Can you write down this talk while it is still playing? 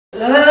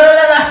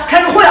来，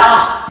开个会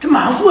啊！这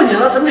马上过年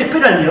了，咱们得备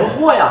点年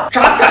货呀。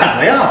炸馓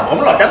子呀，我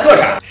们老家特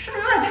产。是不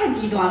是有点太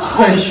低端了？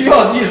很需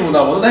要技术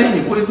的，我都担心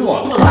你不会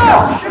做。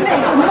小吃类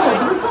就没有我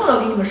不会做的，我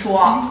跟你们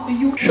说。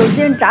首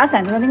先炸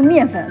馓子的那个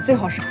面粉最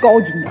好是高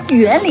筋的，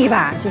原理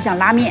吧就像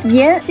拉面，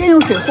盐先用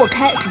水和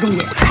开是重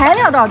点，材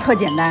料倒是特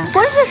简单，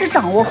关键是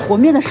掌握和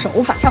面的手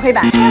法。敲黑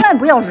板，千万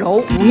不要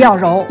揉，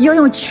要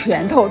用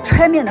拳头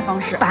揣面的方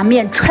式把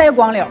面揣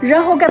光了，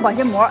然后盖保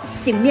鲜膜，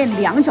醒面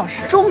2小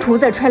时，中途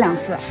再揣2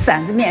次。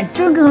馓子面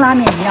真跟拉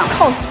面一样，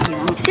靠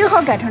醒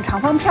好改成长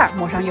方片，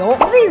抹上油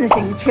 ，Z 字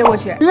形切过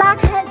去，拉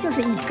开就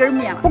是一根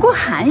面了。不过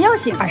还要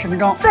醒20分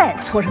钟，再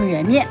搓成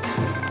圆面。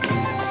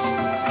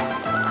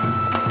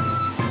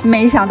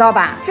没想到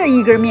吧，这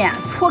一根面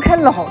搓开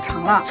老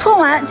长了，搓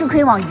完就可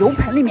以往油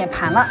盆里面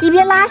盘了，一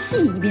边拉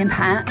细一边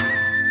盘。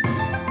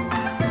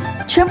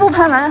全部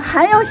盘完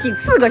还要醒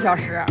4个小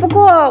时。不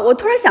过我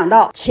突然想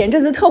到，前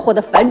阵子特火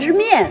的繁殖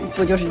面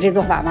不就是这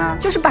做法吗？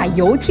就是把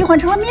油替换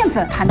成了面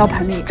粉，盘到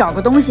盆里，找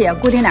个东西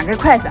固定2根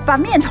筷子，把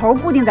面头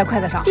固定在筷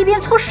子上，一边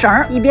搓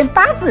绳一边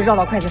8字绕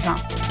到筷子上。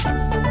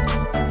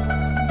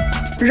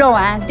绕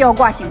完吊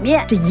挂醒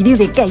面，这一定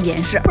得盖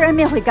严实，不然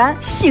面会干。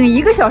醒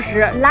1个小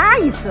时，拉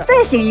1次，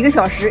再醒1个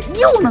小时，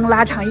又能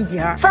拉长1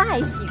节，再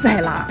醒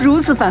再拉，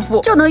如此反复，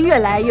就能越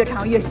来越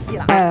长越细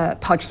了。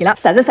跑题了，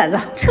馓子，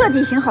彻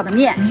底醒好的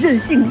面，韧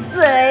性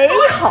贼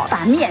好，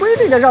把面规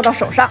律的绕到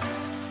手上，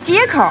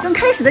接口跟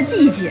开始的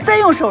系一起，再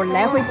用手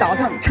来回倒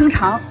腾撑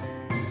长。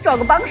找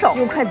个帮手，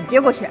用筷子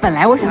接过去。本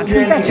来我想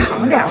撑再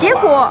长点，结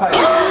果，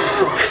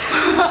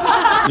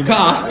你看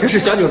啊，这是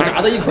小九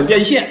炸的一口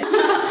电线。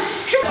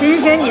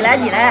行，你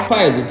来。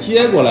筷子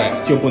接过来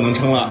就不能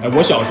撑了。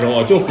我小时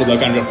候就负责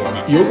干这活呢，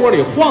油锅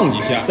里晃几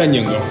下，再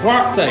拧个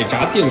花，再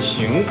炸定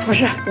型。不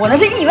是，我那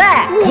是意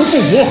外。不。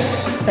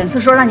粉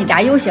丝说让你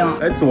炸 U 型，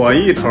左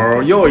一头，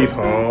右一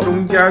头，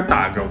中间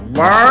打个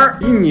弯儿，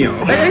一拧，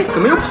怎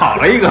么又跑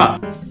了一个？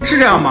是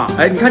这样吗？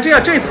你看这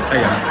次，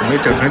怎么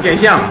整成电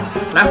线了？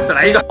来，再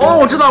来一个。哦，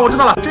我知道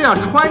了，这样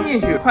穿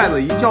进去，筷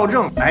子一校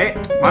正，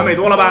完美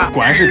多了吧？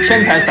果然是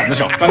天才馓子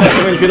手。刚才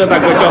评论区的大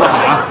哥教得好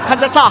啊！看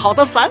这炸好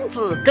的馓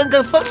子，根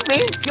根分明，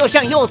又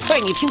香又脆，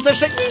你听这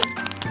声音。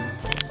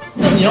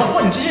那年货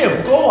你这些也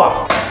不够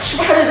啊，是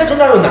不是还得再整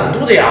点有难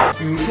度的呀？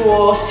比如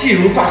说细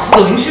如发丝的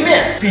零絮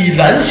面，比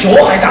篮球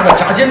还大的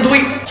炸煎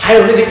堆，还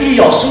有那个一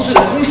咬生脆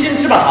的空心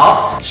芝麻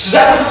糖，实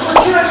在不是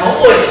做7分熟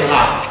我也行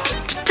啊。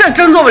这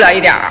真做不了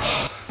一点儿。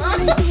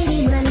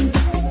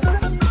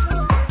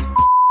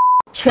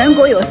全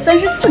国有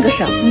34个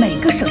省，每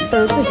个省都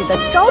有自己的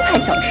招牌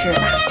小吃。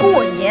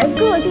过年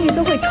各地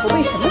都会筹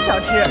备什么小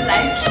吃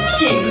来体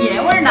现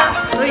年味呢？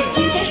所以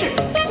今天是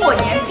过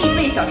年必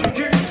备小吃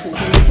之土豆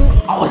泥酥。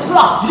我知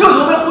道，你又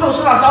准备糊弄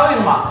市场消费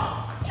的吗？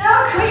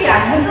可以啊，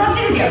你还知道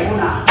这个典故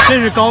呢？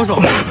真是高手。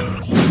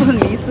凤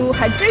梨酥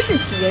还真是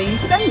起源于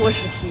3国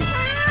时期。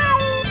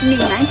闽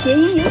南谐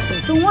音有子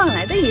孙旺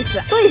来的意思，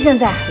所以现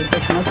在也就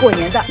成了过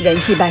年的人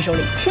气伴手礼。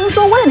听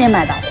说外面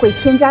买的会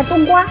添加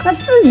冬瓜，那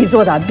自己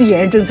做的必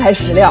然真材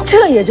实料，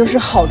这也就是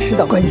好吃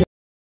的关键。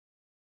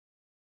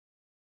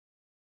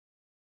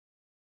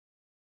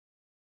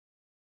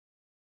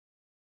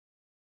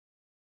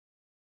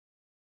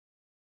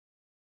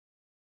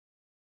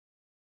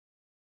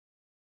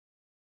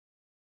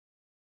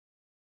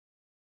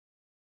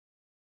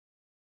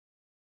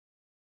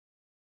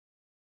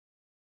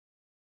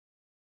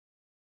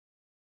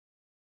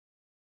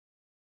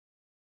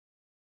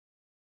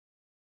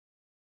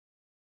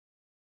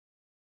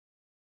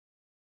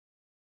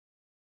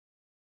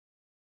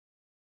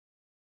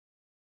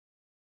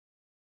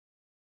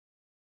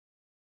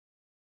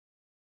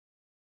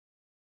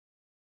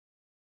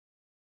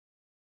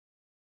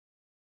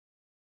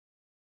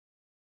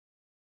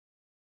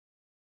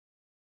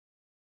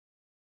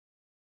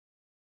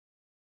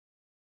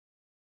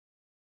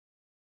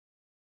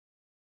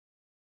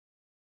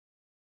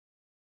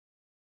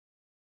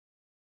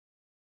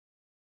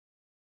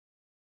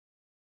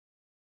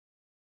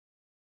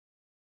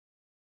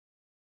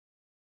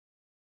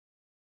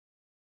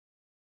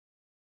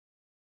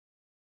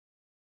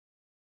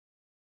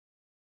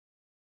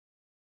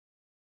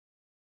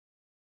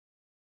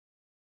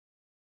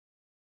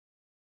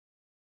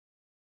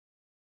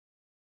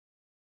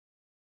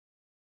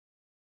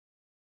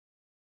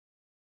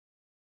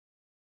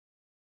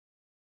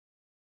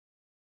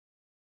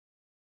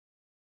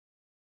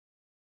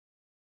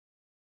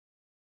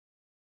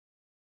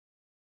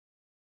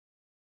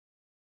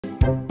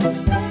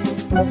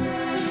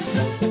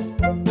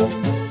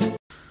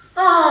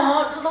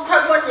这都快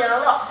过年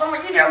了，怎么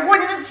一点过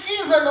年的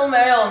气氛都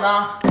没有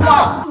呢？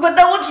妈，快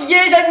带我体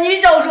验一下你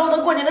小时候的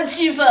过年的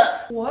气氛。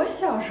我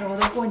小时候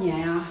的过年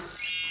呀，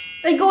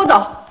那你跟我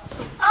走。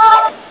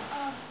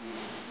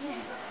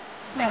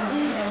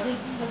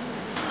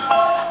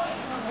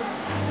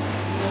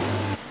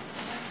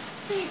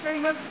这一根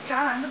应该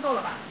炸完就够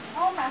了吧？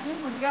然后买红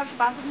薯要是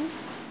8字红薯，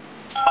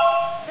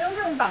用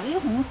这种党一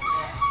红薯，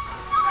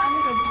把那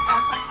个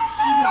吸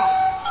掉。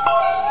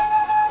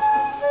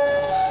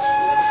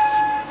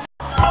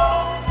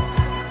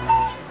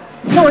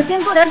那我先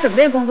做点准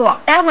备工作，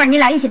待会儿你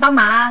俩一起帮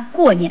忙啊。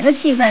过年的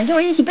气氛就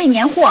是一起备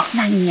年货，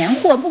那年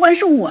货不管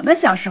是我们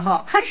小时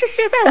候，还是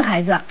现在的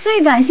孩子，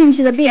最感兴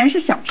趣的必然是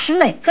小吃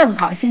类。正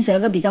好先学了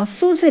个比较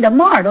酥脆的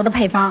猫耳朵的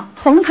配方，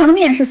红糖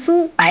面是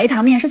酥，白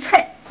糖面是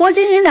脆。和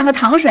均匀2个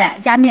糖水，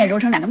加面揉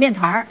成2个面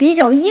团，比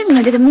较硬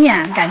的这个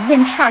面，擀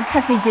面片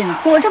太费劲了。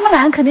我这么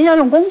懒，肯定要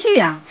用工具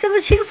啊，是不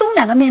是轻松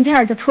2个面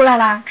片就出来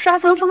了？刷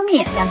层蜂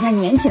蜜，2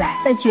片粘起来，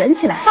再卷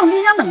起来，放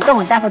冰箱冷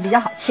冻，待会儿比较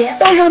好切。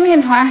冻上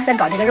面团，再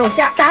搞这个肉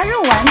馅。炸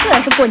肉丸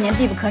子是过年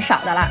必不可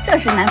少的了，这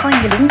是南方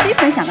一个邻居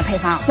分享的配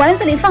方，丸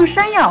子里放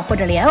山药或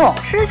者莲藕，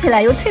吃起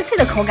来有脆脆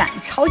的口感，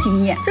超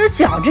惊艳。就是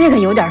搅这个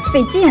有点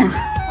费劲啊。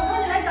我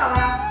说你来搅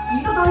吧，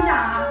一个方向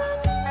啊。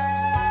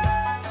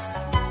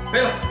没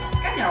了。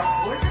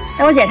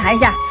让我检查一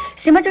下，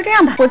行吧，就这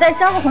样吧。我再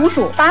削个红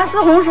薯，拔丝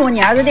红薯，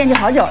你儿子惦记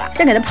好久了，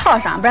先给它泡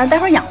上，不然待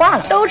会儿氧化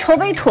了。都筹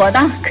备妥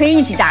当，可以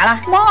一起炸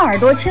了。猫耳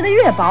朵切得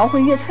越薄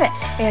会越脆，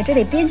哎呀，这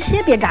得边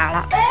切边炸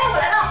了。哎，我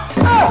来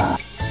了。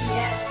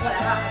姐，我来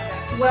了，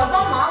我要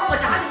帮忙，那我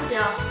炸行不行？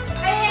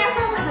哎呀，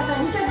算，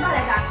你这不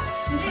来炸，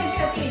你这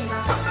个递给你吧。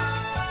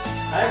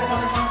哎，放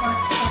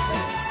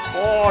这。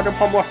哦，这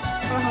泡沫。好。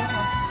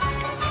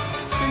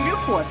你这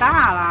火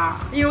大了，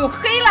哎呦，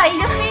黑了，已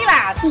经黑了。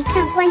你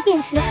看关键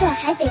时刻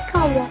还得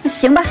靠我。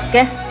行吧，给。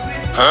人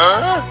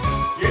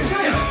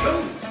生养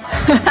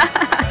生。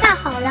炸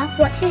好了，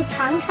我去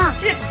尝尝。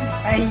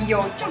哎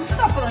呦，就知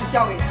道不能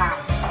交给他，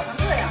搞成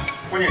这样。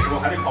关键时候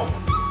还得靠我。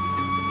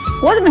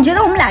我怎么觉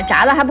得我们俩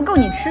炸的还不够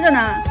你吃的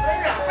呢？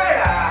快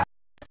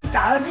点！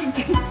炸的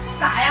这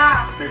啥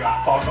呀？这个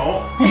早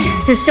熟。哎呀，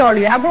这效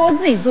率还不如我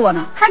自己做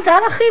呢，还炸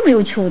的黑不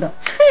溜秋的，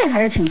脆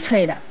还是挺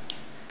脆的。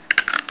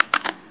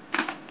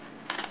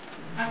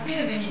这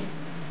个给你。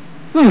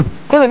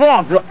这个更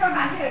好吃。要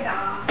把这个炸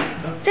了。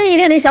这一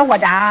定得小火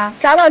炸啊，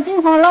炸到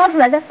金黄捞出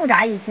来再复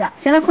炸一次。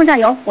行了，控下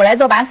油，我来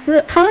做拔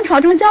丝。糖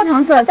炒成焦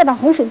糖色，再把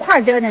红薯块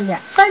丢进去，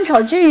翻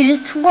炒均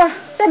匀，出锅。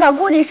再把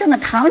锅底剩的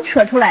糖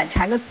扯出来，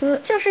缠个丝，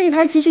就是一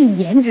盘极具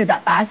颜值的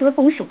拔丝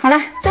红薯。好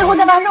了，最后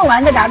再把肉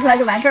丸子炸出来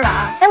就完事了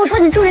啊！哎，我说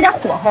你注意点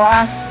火候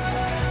啊。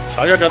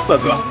瞧瞧这色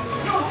泽。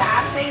又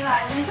炸黑了，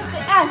你是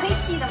黑暗黑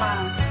系的吗？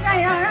让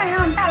一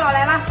让，大佬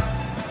来了。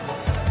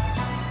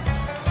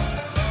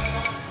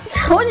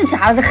瞅你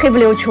炸的这黑不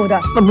溜秋的，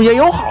那不也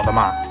有好的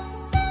吗？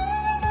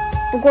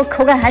不过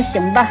口感还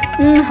行吧。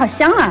好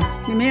香啊，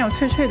里面有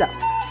脆脆的。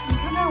你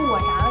看看我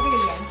炸的这个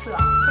颜色，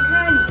再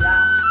看看你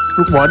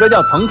的，我这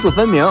叫层次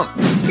分明。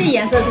这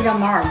颜色就叫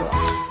猫耳朵。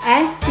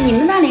哎，你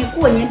们那里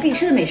过年必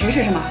吃的美食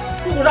是什么？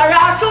祝大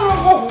家生龙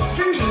活虎，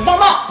身体棒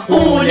棒，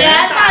虎年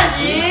大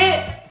吉！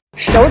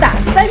手打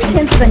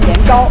3000次的年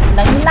糕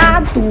能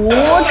拉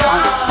多长？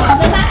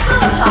能拉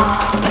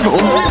这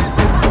么长。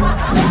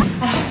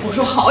我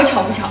说好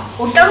巧不巧，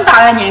我刚打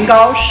完年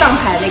糕，上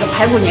海那个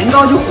排骨年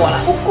糕就火了。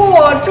不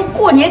过这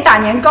过年打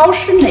年糕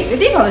是哪个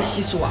地方的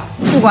习俗啊？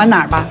不管哪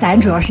儿吧，咱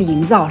主要是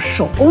营造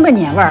手工的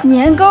年味儿。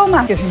年糕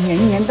嘛，就是年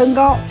年登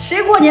高，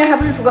谁过年还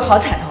不是图个好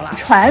彩头了？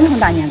传统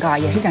打年糕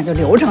也是讲究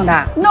流程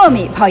的，糯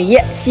米泡1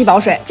夜，吸饱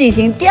水，进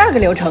行第2个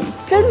流程，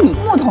蒸米。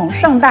木桶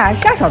上大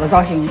下小的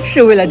造型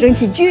是为了蒸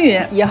汽均匀，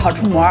也好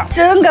出模，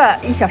蒸个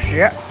1小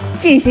时。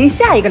进行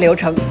下一个流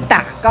程，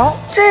打糕。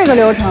这个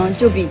流程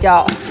就比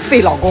较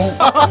费老公。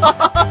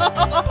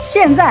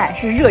现在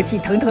是热气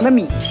腾腾的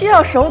米，需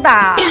要手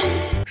打。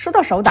说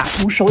到手打，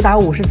从手打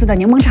50次的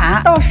柠檬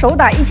茶到手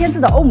打1000次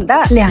的欧姆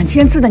蛋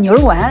，2000次的牛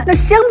肉丸，那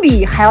相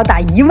比还要打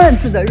10000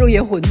次的肉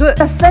燕馄饨，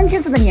那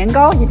3000次的年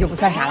糕也就不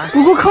算啥了。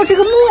不过靠这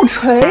个木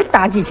锤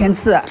打几千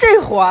次，这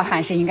活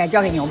还是应该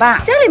交给牛爸，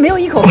家里没有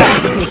一口饭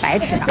是可以白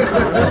吃的。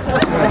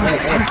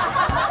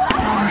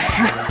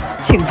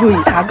请注意，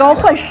打糕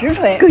换实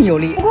锤更有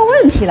力。不过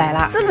问题来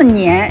了，这么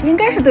粘应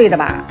该是对的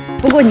吧？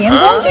不过粘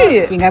工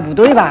具应该不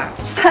对吧？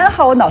还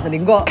好我脑子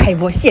灵光，开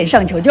播线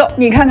上求救。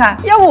你看看，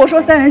要不我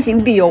说3人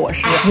行必有我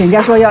师，人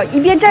家说要一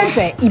边沾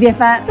水一边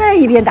翻，再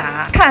一边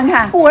打，看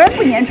看果然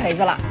不粘锤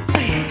子了。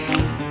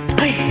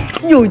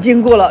又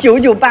经过了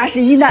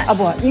9981难啊，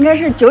不，应该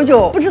是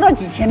99不知道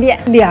几千遍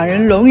，2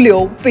人轮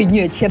流被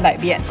虐千百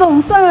遍，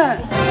总算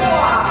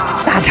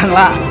打成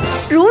了。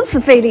如此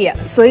费力，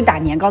所以打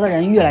年糕的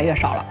人越来越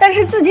少了。但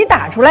是自己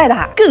打出来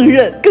的更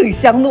韧、更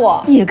香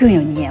糯，也更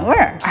有年味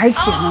儿，而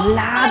且能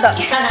拉得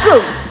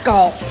更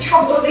高，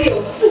差不多得有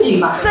4斤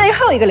吧。最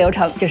后一个流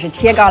程就是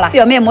切糕了，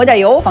表面抹点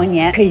油防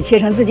粘，可以切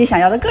成自己想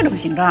要的各种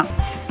形状。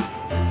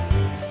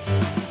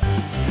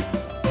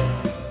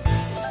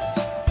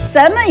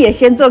咱们也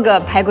先做个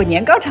排骨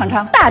年糕尝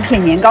尝，大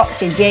片年糕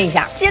先煎一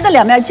下，煎的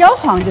2面焦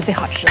黄就最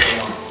好吃了。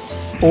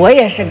我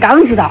也是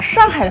刚知道，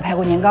上海的排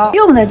骨年糕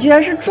用的居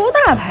然是猪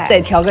大排，再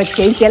调个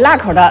甜咸辣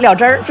口的料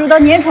汁儿，煮到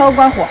粘稠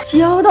关火，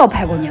浇到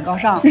排骨年糕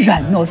上，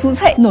软糯酥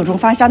脆，糯中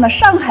发香的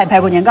上海排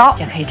骨年糕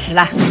就可以吃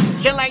了。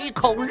先来一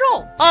口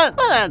肉，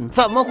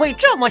怎么会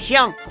这么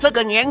香？这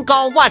个年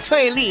糕哇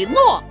脆利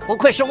糯，不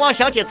愧是汪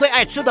小姐最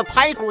爱吃的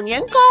排骨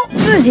年糕。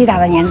自己打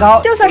的年糕，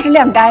就算是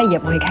晾干也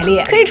不会开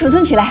裂，可以储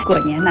存起来，过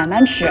年慢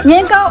慢吃。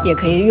年糕也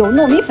可以用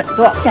糯米粉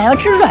做，想要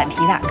吃软皮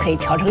的，可以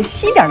调成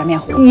稀点的面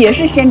糊，也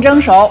是先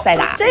蒸熟再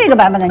打。这个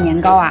版本的年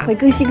糕啊，会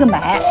更细更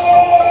白。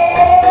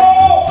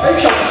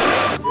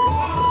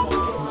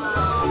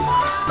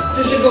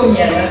这是够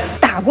黏的。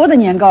打过的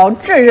年糕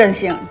这韧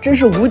性真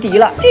是无敌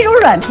了，这种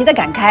软皮的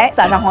擀开，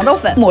撒上黄豆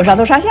粉，抹上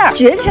豆沙馅，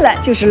卷起来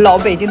就是老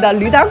北京的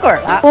驴打滚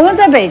了。我们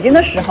在北京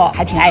的时候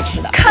还挺爱吃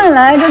的。看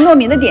来这糯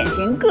米的点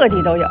心各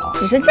地都有，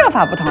只是叫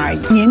法不同而已。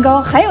年糕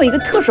还有一个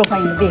特殊欢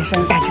迎的变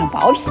身，擀成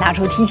薄皮，拿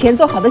出提前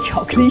做好的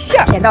巧克力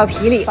馅，填到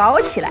皮里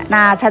包起来。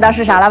那猜到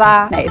是啥了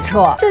吧？没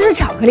错，这是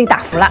巧克力打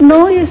服了，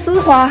浓郁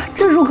丝滑，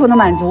这入口的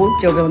满足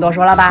就不用多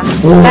说了吧。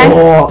来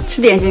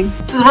吃点心，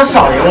这怎么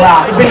少一个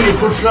了？一杯你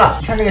偷吃了。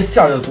你看这个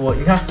馅儿就多，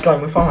你看告诉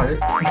你们方法，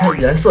你看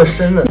颜色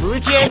深了，直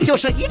接就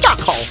是一大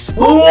口。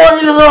哇，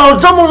你看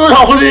这么多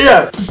巧克力，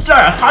馅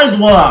儿也太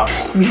多了，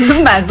你的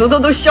满足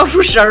都笑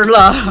出声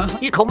了。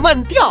一口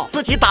闷掉，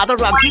自己打的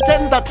软皮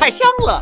真的太香了。